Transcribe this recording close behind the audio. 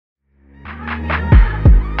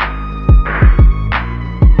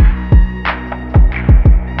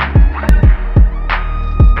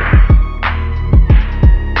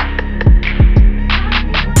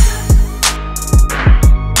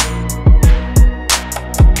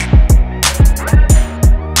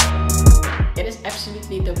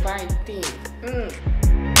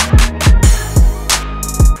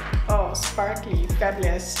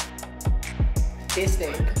fabulous. This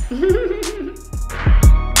thing.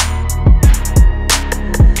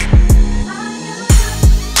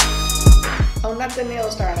 Oh, not the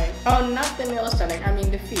nails, darling. Oh, not the nails, darling. I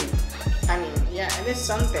mean the feet. I mean, yeah, it is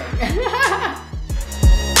something.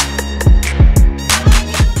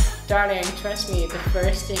 Darling, trust me, the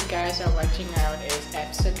first thing guys are watching out is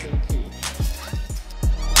absolutely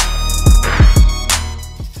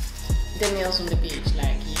the nails on the beach.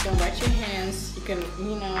 Like, you can wash your hands, you can,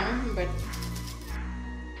 you know, but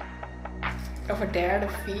over there, the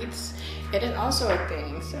feet, it is also a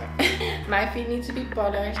thing. So my feet need to be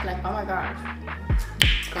polished. Like, oh my god,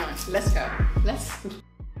 come on, let's go. Let's.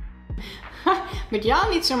 But y'all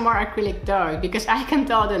need some more acrylic though, because I can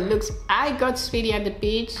tell the looks I got, sweetie, at the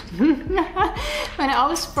beach. When I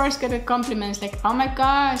always first get the compliments like, oh my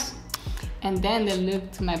gosh, and then the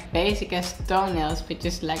look to my basic ass toenails, which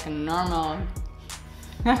is like a normal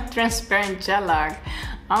transparent gel lock.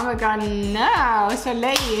 Oh my god, no. So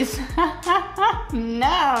ladies,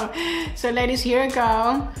 no. So ladies, here we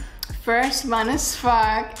go. First one is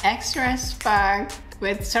fuck, extra as fuck,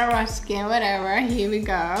 with Swarovski, whatever. Here we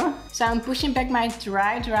go. So I'm pushing back my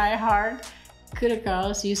dry hard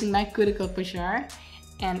cuticles using my cuticle pusher,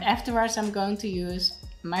 and afterwards I'm going to use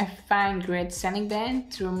my fine grit sanding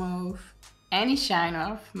band to remove any shine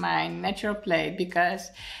off my natural plate, because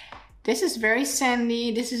this is very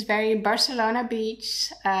sandy, this is very Barcelona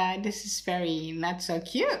beach, this is very not so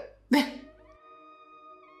cute.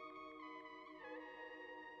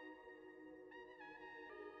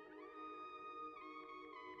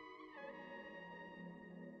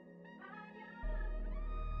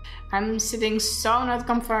 I'm sitting so not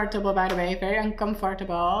comfortable, by the way, very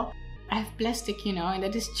uncomfortable. I have plastic, you know, and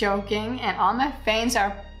that is choking, and all my veins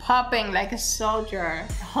are popping like a soldier,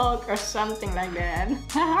 Hulk or something like that.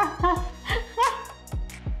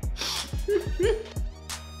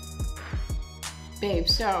 Babe,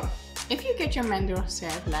 so if you get your mandrel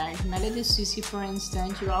set, like my little Susie for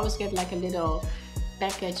instance, you always get like a little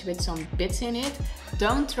package with some bits in it.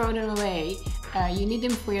 Don't throw them away. You need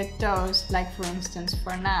them for your toes, like for instance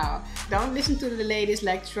for now. Don't listen to the ladies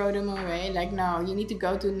like throw them away. Like, no, you need to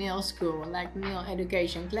go to nail school, like nail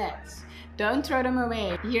education class. Don't throw them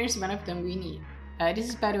away. Here's one of them we need. This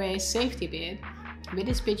is, by the way, a safety bit. With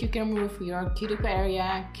this bit you can remove your cuticle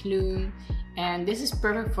area, glue, and this is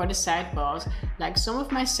perfect for the side balls. Like some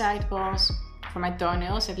of my side balls for my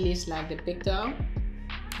toenails, at least like the big toe,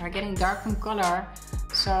 are getting dark from color,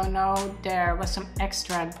 so no, there was some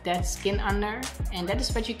extra dead skin under, and that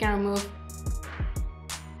is what you can remove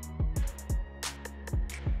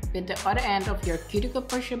with the other end of your cuticle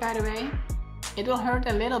pusher, by the way. It will hurt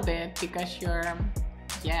a little bit because you're,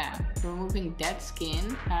 yeah, removing dead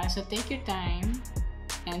skin, so take your time,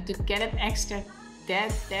 and to get it extra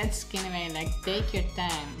dead skin away, like take your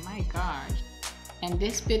time, my gosh. And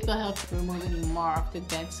this bit will help removing more of the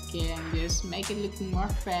dead skin, just make it looking more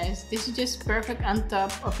fresh. This is just perfect on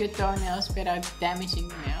top of your toenails without damaging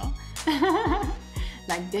the nail.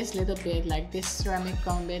 Like this little bit, like this ceramic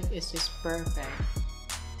cone bit is just perfect.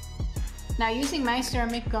 Now using my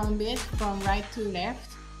ceramic cone bit from right to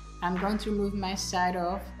left, I'm going to remove my side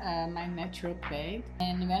of my natural plate.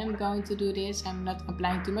 And when I'm going to do this, I'm not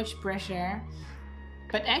applying too much pressure.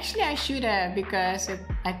 But actually I should have, because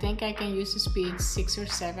I think I can use the speed 6 or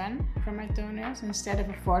 7 for my toenails instead of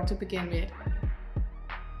a 4 to begin with.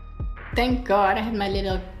 Thank God I had my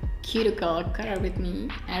little cuticle cutter with me.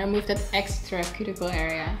 I removed that extra cuticle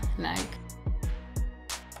area, like.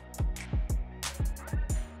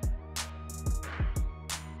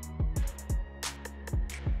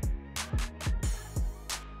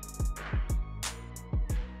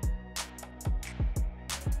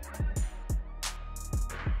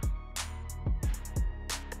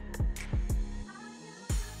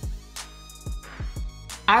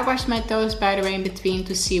 I washed my toes, by the way, in between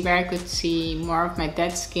to see where I could see more of my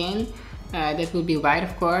dead skin. That will be white,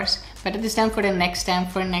 of course, but it is done for the next time,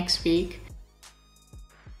 for next week.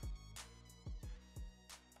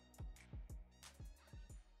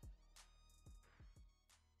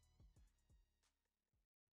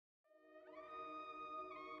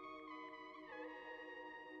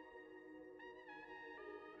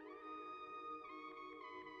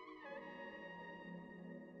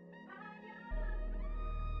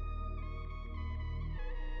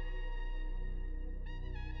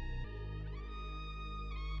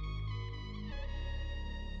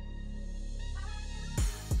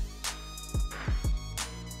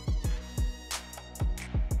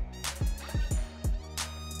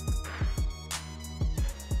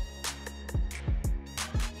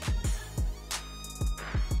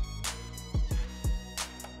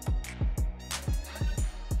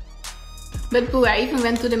 But boo, I even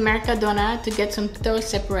went to the Mercadona to get some toe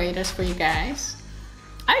separators for you guys.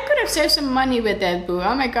 I could have saved some money with that, boo.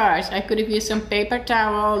 Oh my gosh, I could have used some paper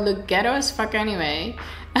towel. Look ghetto as fuck anyway.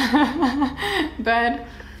 But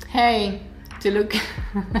hey,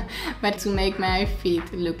 but to make my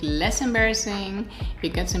feet look less embarrassing, we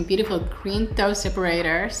got some beautiful green toe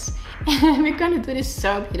separators. And we're gonna do this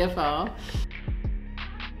so beautiful.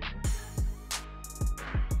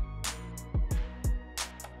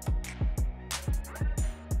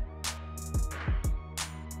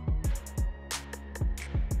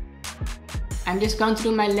 I'm just going to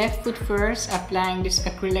do my left foot first, applying this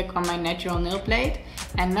acrylic on my natural nail plate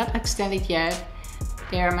and not extend it yet.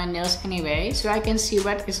 They are my nails anyway, so I can see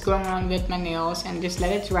what is going on with my nails and just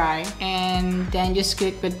let it dry. And then just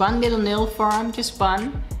quick with one little nail form, just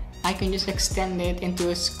one, I can just extend it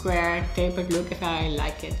into a square tapered look if I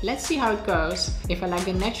like it. Let's see how it goes. If I like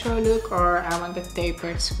the natural look or I want the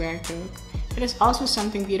tapered square look. That is also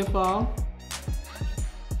something beautiful.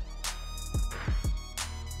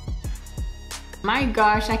 My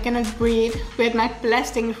gosh, I cannot breathe with my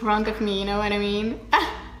plastic in front of me, you know what I mean?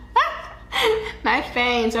 My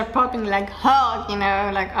veins are popping like Hulk, you know,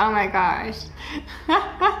 like oh my gosh.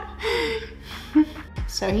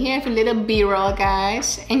 So here I have a little B-roll,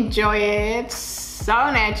 guys. Enjoy it. So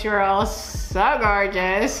natural, so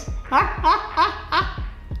gorgeous.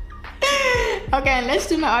 Okay, let's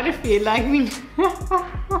do my other feet like me.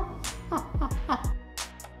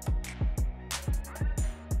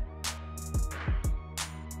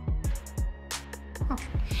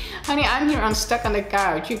 Honey, I'm here unstuck on the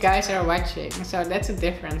couch. You guys are watching, so that's a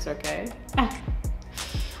difference, okay?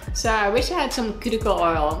 So I wish I had some cuticle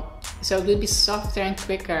oil, so it would be softer and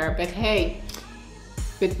quicker. But hey,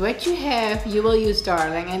 with what you have, you will use,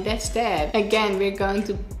 darling, and that's that. Again, we're going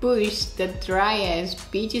to push the driest,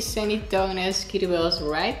 beachy sandy toenails, cuticles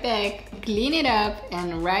right back, clean it up,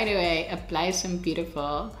 and right away apply some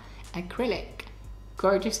beautiful acrylic.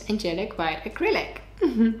 Gorgeous, angelic white acrylic.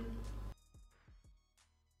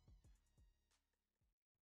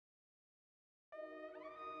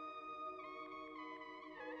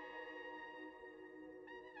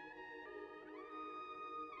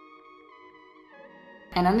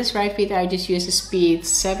 And on this right feet I just used a speed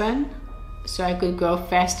 7, so I could go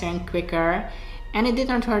faster and quicker. And it did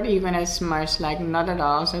not hurt even as much, like not at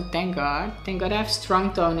all, so thank God. Thank God I have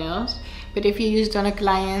strong toenails. But if you use it on a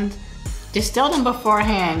client, just tell them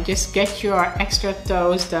beforehand, just get your extra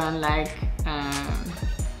toes done. Like,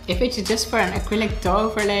 if it's just for an acrylic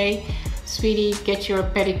toe overlay, sweetie, get your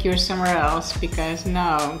pedicure somewhere else, because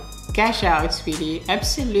no, cash out, sweetie,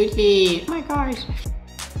 absolutely. Oh my gosh.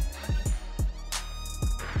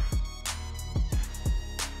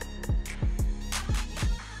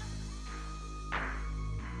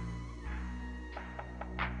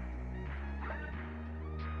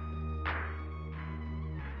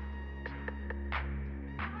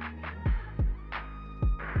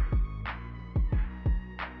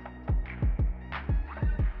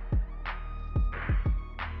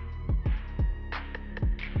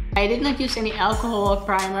 I did not use any alcohol or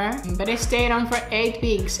primer, but I stayed on for 8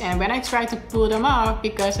 weeks, and when I tried to pull them off,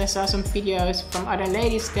 because I saw some videos from other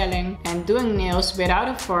ladies telling and doing nails without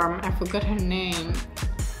a form, I forgot her name,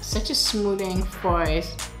 such a smoothing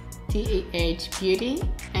voice, TEH Beauty,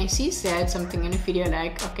 and she said something in the video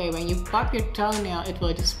like, okay, when you pop your toenail it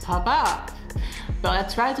will just pop off. But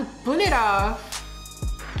I tried to pull it off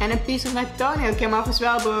and a piece of my toenail came off as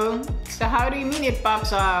well, boo. So how do you mean it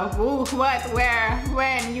pops off? Ooh, what, where,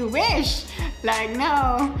 when? You wish! Like,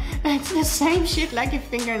 no. It's the same shit like your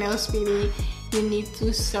fingernail, sweetie. You need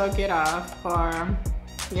to soak it off, or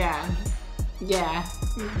yeah.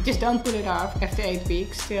 Just don't pull it off after 8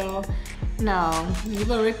 weeks still. No, you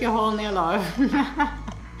will rip your whole nail off.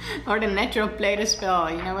 Or the natural plate as well,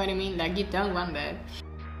 you know what I mean? Like, you don't want that.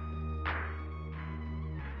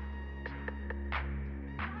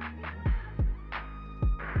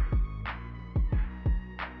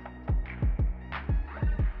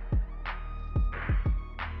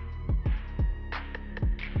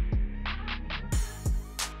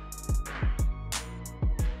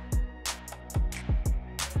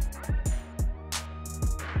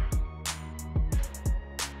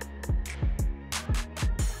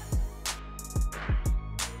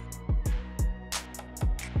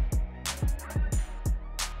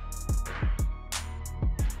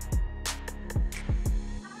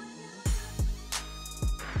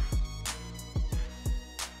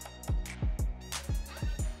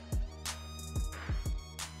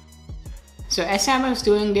 So as I was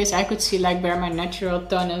doing this, I could see like where my natural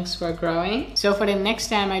toenails were growing. So for the next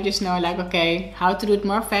time, I just know like, okay, how to do it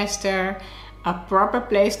more faster. a proper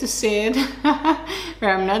place to sit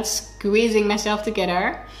where I'm not squeezing myself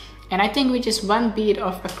together. And I think with just one bead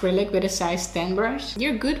of acrylic with a size 10 brush,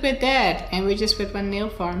 you're good with that. And we just with one nail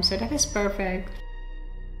form, so that is perfect.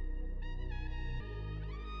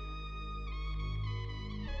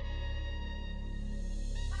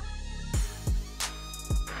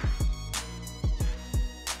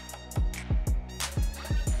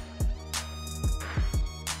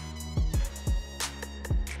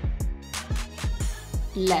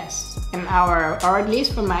 Less an hour, or at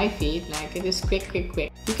least for my feet, like it is quick.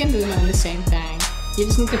 You can do them at the same time. You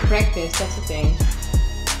just need to practice, that's the thing.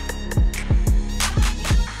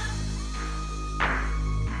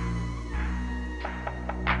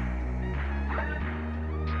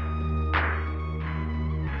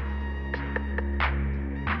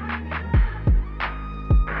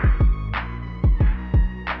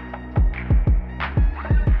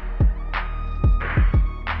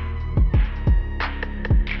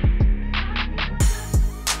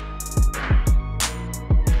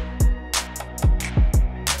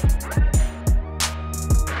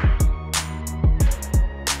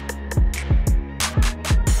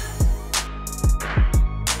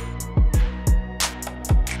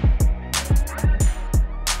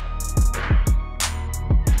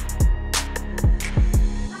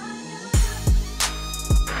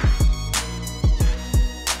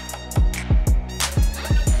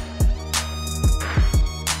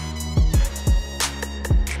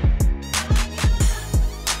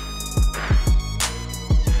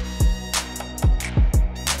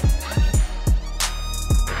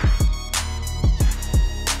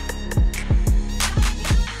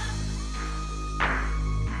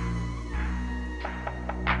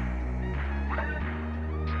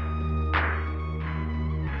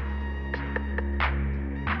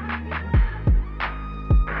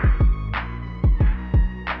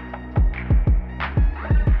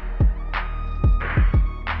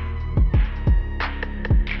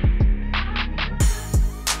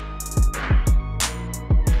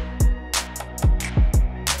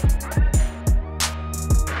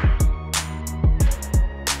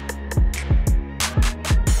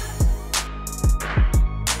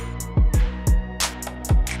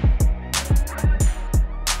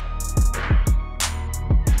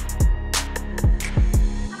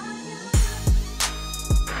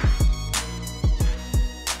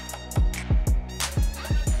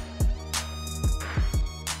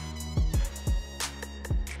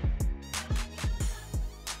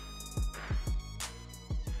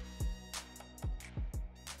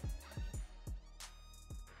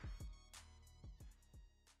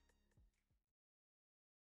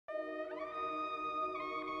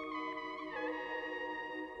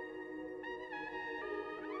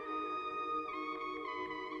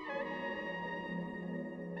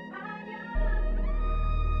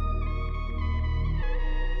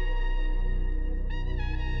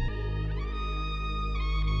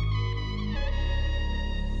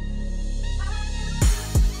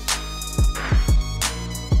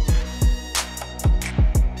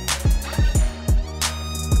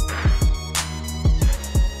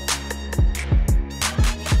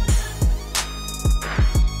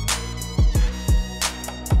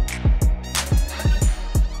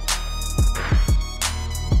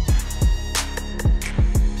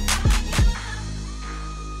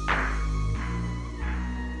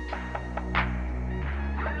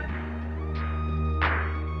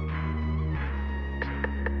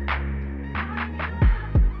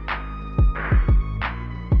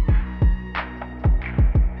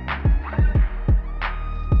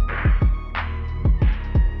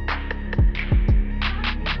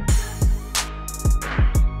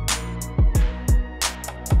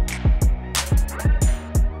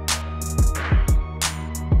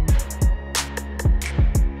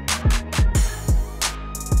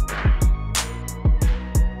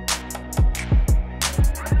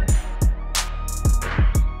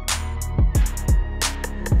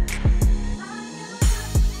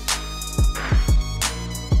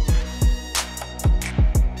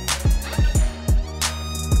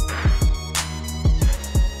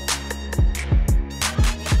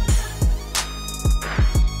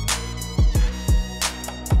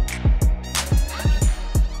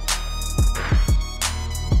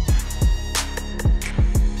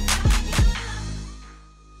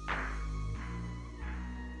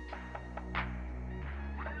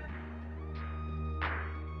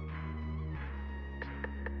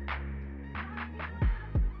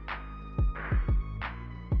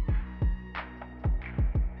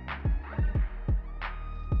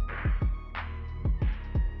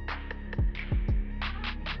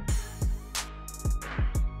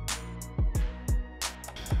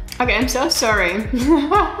 Okay, I'm so sorry.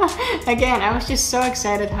 Again, I was just so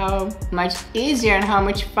excited how much easier and how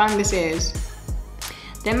much fun this is.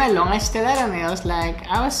 Then my long edge stiletto nails, like,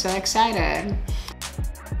 I was so excited.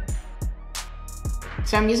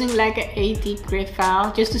 So I'm using like an 80 grit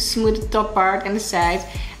file just to smooth the top part and the sides.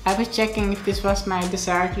 I was checking if this was my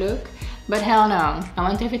desired look, but hell no. I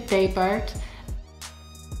want to have it tapered.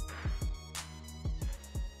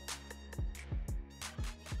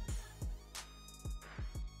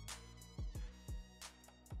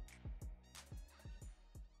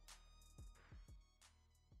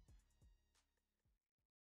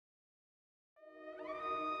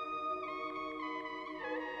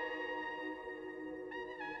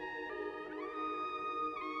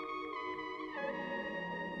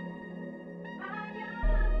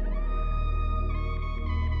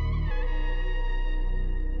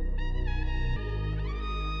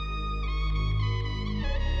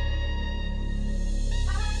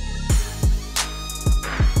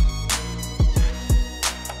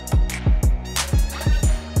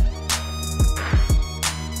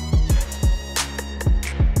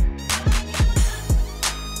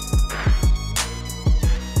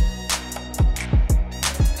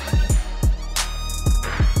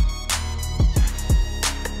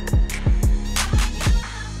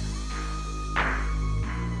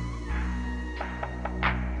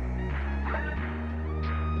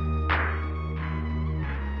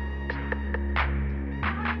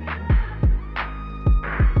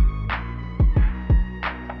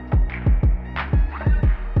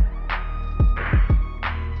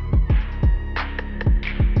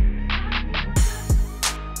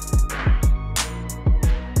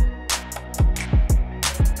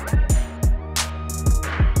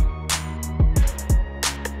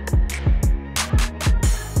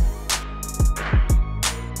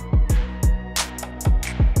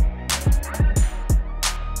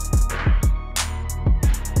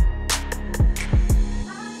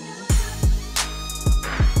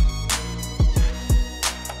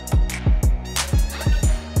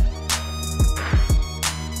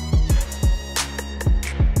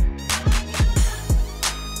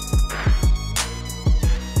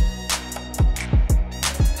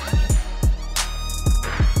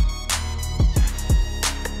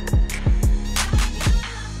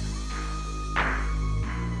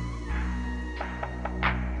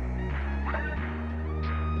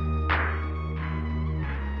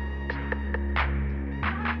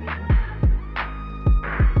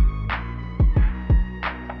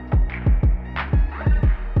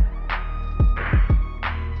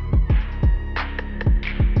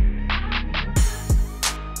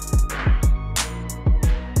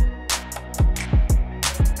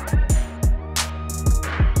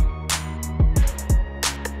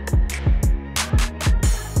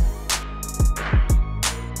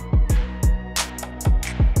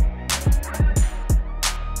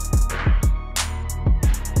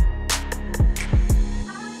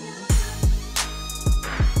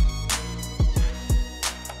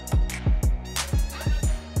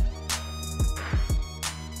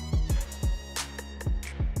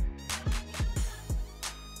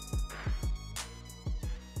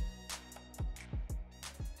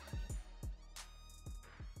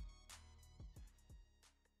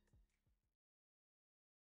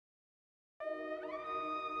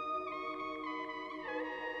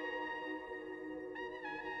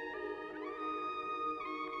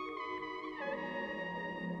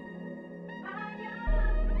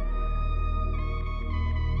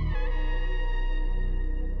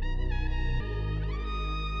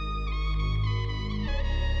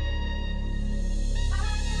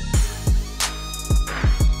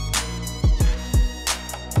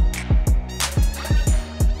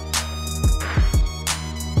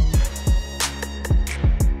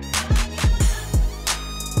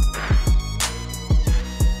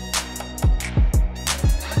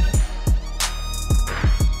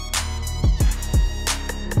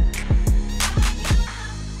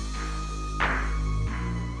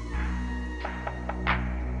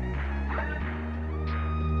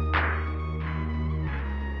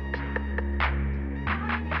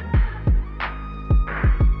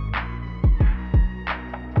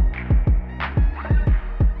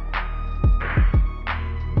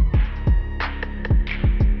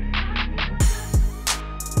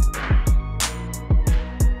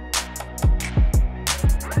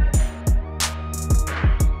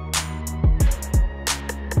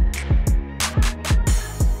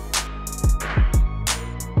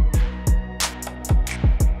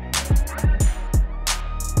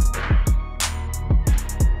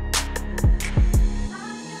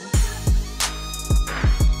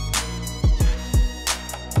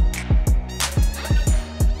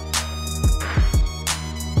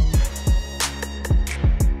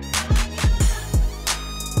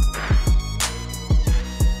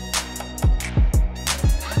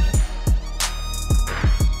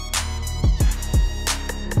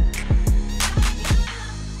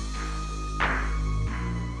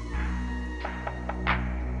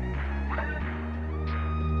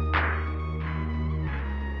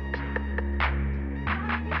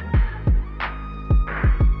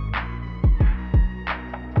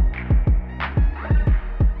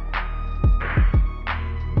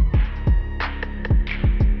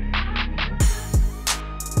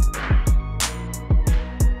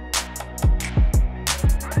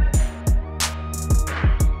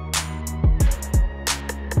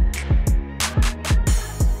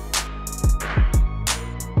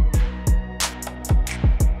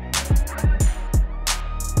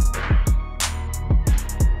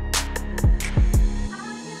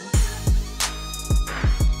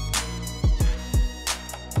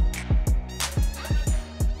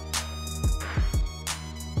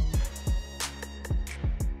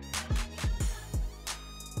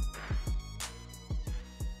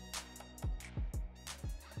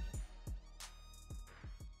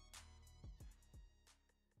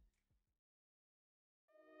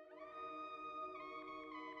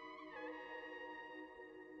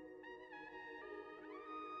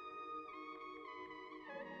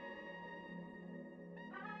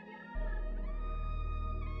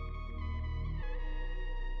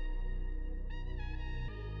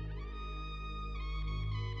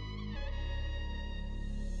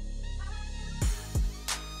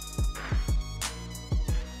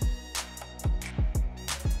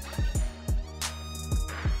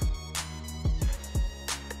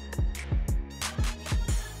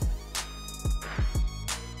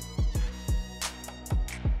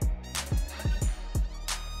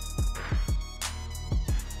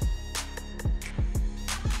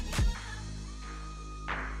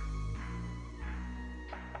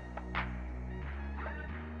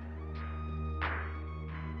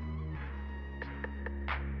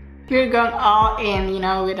 We're going all in, you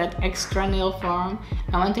know, with that extra nail form.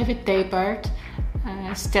 I want to have it tapered.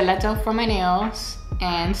 Stiletto for my nails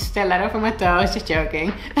and stiletto for my toes. Just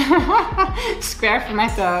joking. Square for my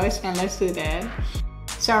toes, and let's do that.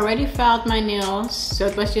 So I already filed my nails, so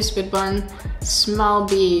it was just with one small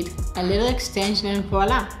bead, a little extension, and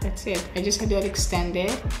voila, that's it. I just had that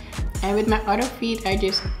extended. And with my other feet, I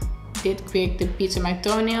just did quick the beads on my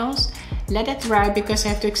toenails. Let it dry because I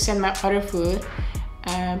have to extend my other foot.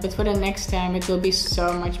 But for the next time, it will be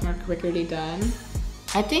so much more quickly done.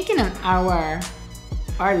 I think in an hour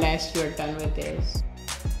or less, you're done with this.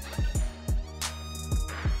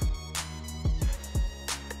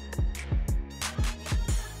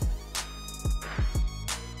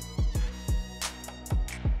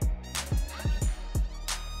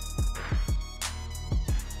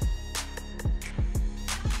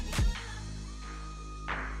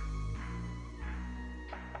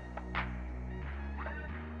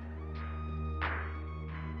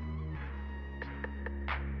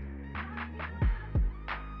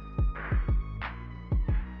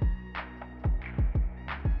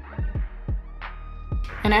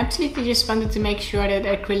 And I absolutely just wanted to make sure that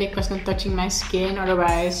the acrylic was not touching my skin,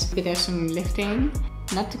 otherwise it could have some lifting.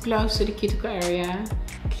 Not too close to the cuticle area.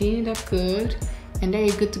 Clean it up good. And then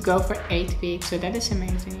you're good to go for 8 weeks, so that is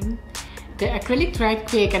amazing. The acrylic dried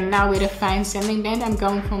quick, and now with a fine sanding band I'm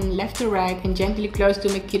going from left to right and gently close to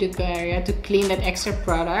my cuticle area to clean that extra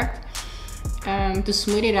product, to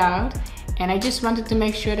smooth it out. And I just wanted to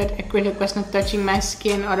make sure that acrylic was not touching my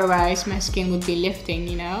skin, otherwise my skin would be lifting,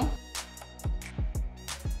 you know.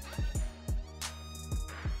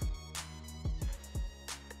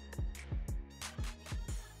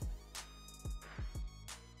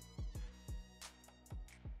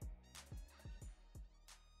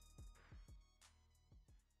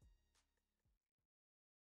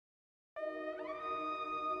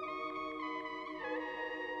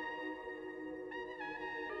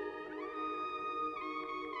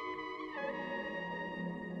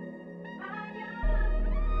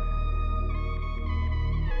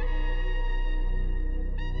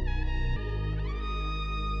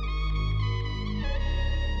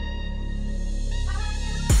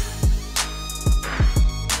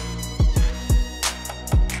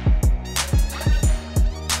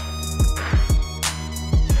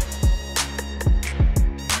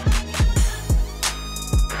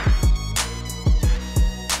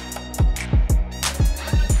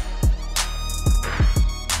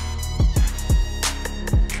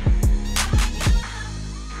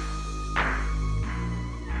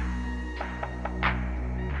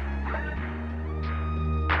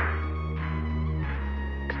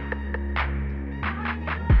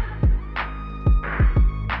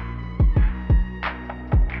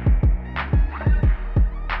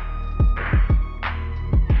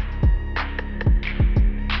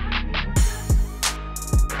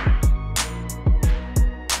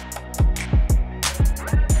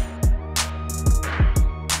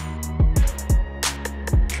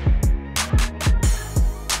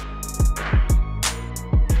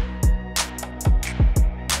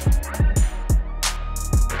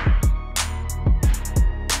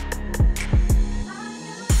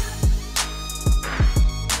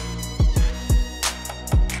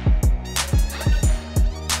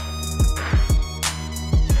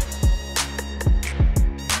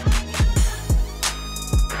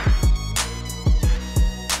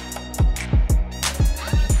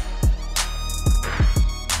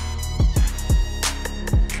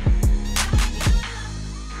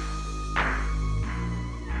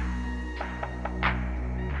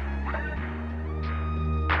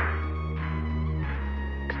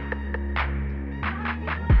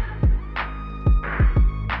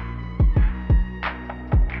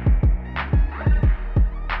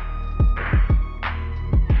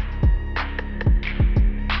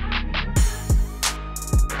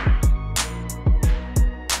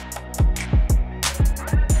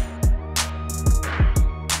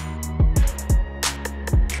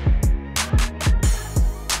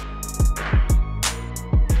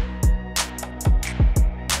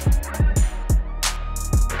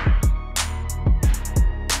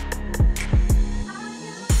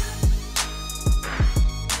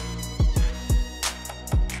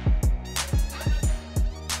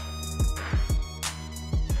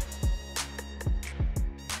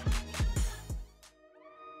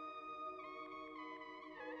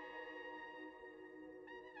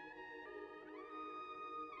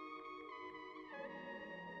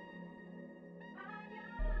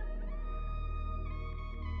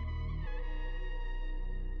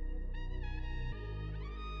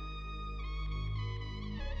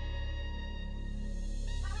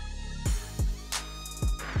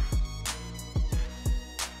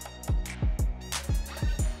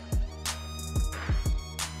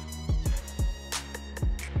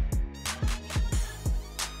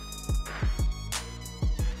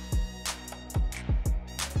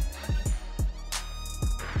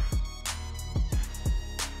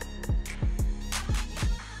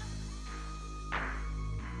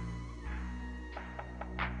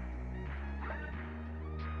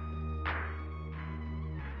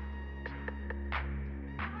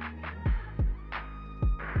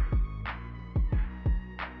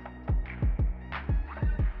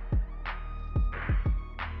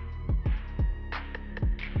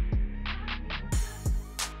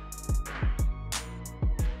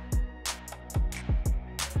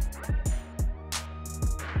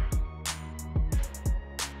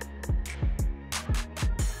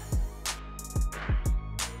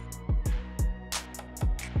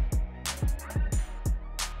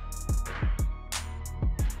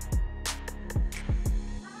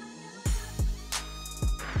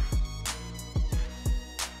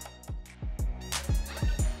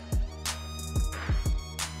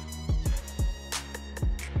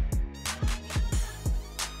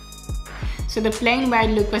 So the plain white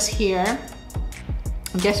look was here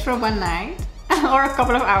just for one night or a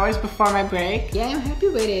couple of hours before my break. Yeah, I'm happy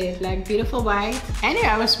with it, like beautiful white. Anyway,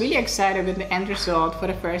 I was really excited with the end result for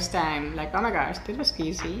the first time. Like, oh my gosh, that was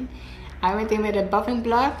easy. I went in with a buffing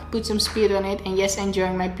block, put some speed on it, and yes,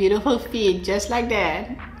 enjoying my beautiful feet just like that.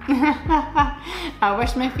 I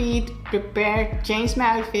washed my feet, prepared, changed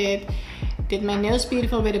my outfit, did my nails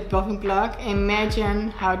beautiful with a buffing block. Imagine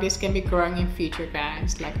how this can be growing in future,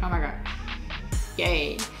 guys. Like, oh my god.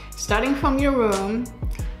 Yay. Starting from your room,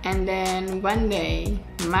 and then one day,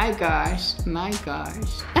 my gosh.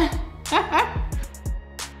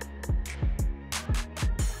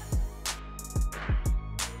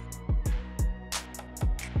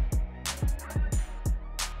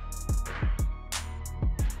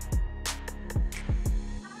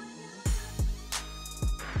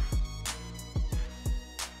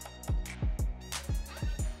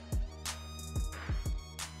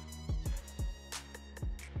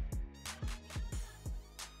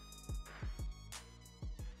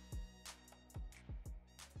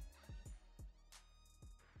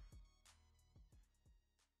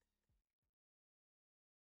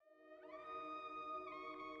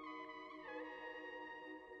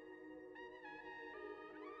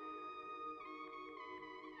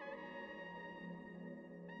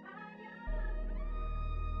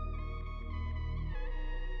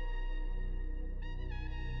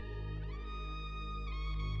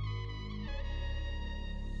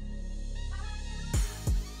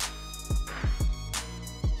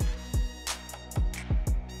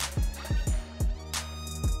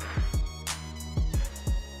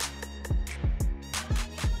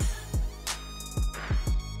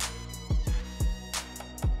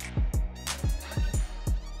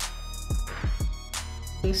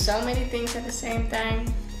 Doing so many things at the same time.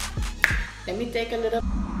 Let me take a little.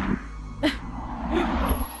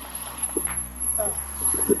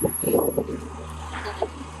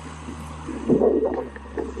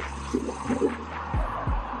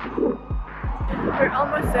 We're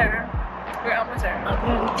almost there. We're almost there.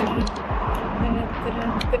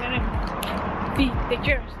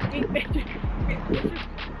 Pictures.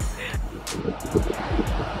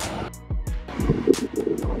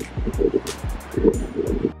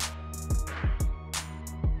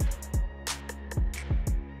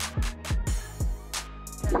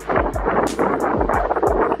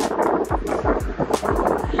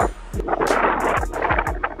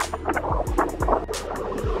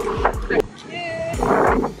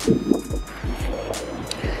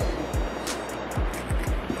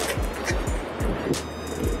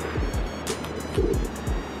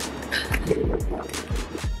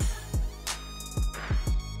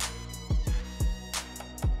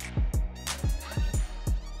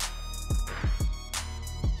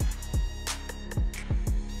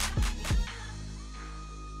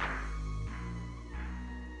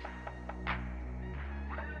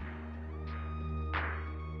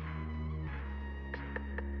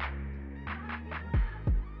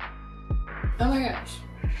 Oh my gosh.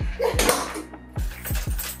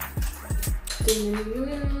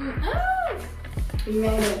 Oh, we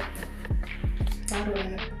made it. How do I?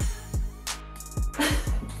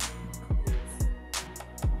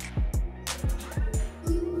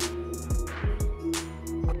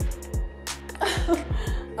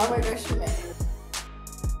 Oh my gosh, we made it.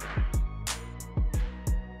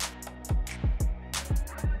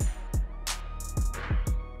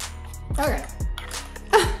 Okay.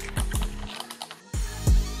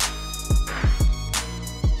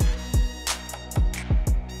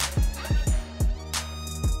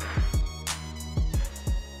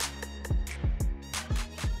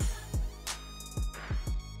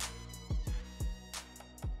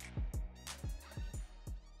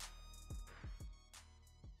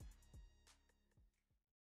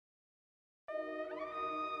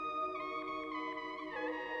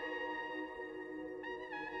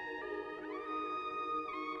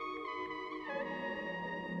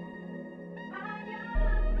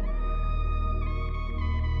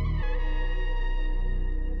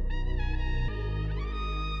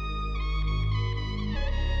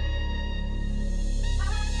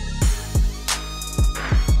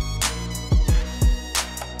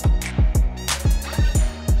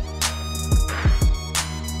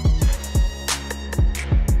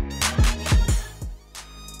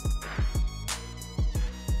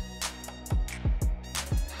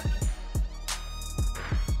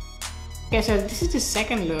 Okay, so this is the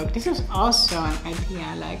second look. This was also an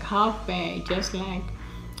idea, like halfway, just like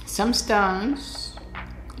some stones.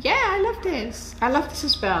 Yeah, I love this. I love this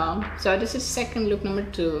as well. So this is second look number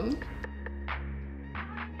 2.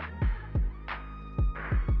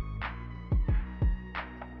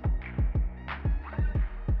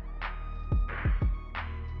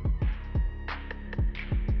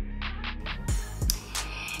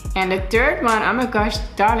 And the third one, oh my gosh,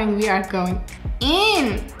 darling, we are going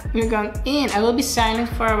in. We're going in. I will be silent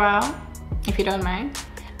for a while, if you don't mind.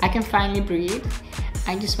 I can finally breathe.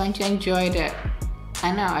 I just want to enjoy the,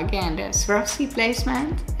 I know, again, the Swarovski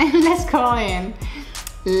placement. And let's go in.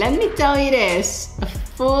 Let me tell you this, a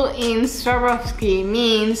full in Swarovski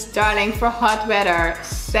means, darling, for hot weather,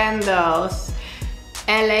 sandals,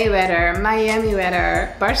 LA weather, Miami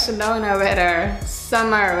weather, Barcelona weather,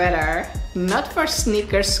 summer weather. Not for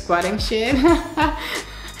sneaker squatting shit.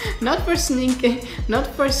 not for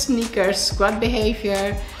sneaker squat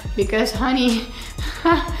behavior, because honey,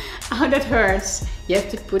 oh, that hurts. You have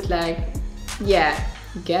to put like, yeah,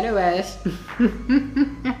 get a vest.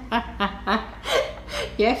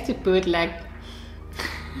 You have to put like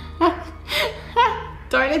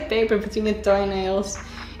toilet paper between the toenails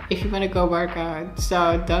if you want to go work out,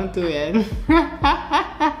 so don't do it.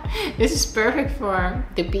 This is perfect for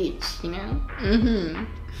the beach, you know.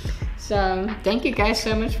 So thank you guys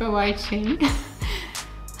so much for watching.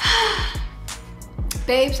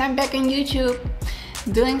 Babes, I'm back on YouTube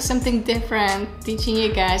doing something different, teaching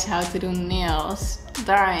you guys how to do nails.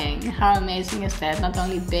 Darling, how amazing is that? Not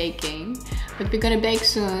only baking, but we're gonna bake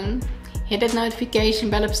soon. Hit that notification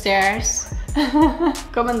bell upstairs.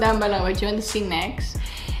 Comment down below what you want to see next.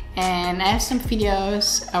 And I have some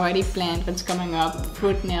videos already planned, what's coming up,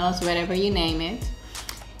 fruit nails, whatever you name it.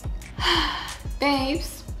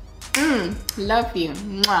 Babes, love you.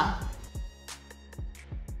 Mwah.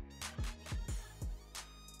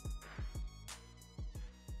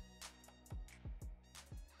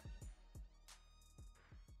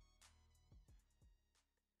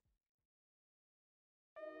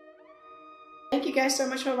 Thank you guys so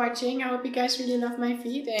much for watching. I hope you guys really love my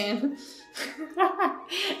feet, and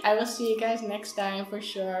I will see you guys next time for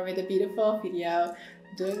sure with a beautiful video,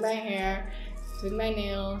 doing my hair, doing my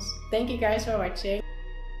nails. Thank you guys for watching.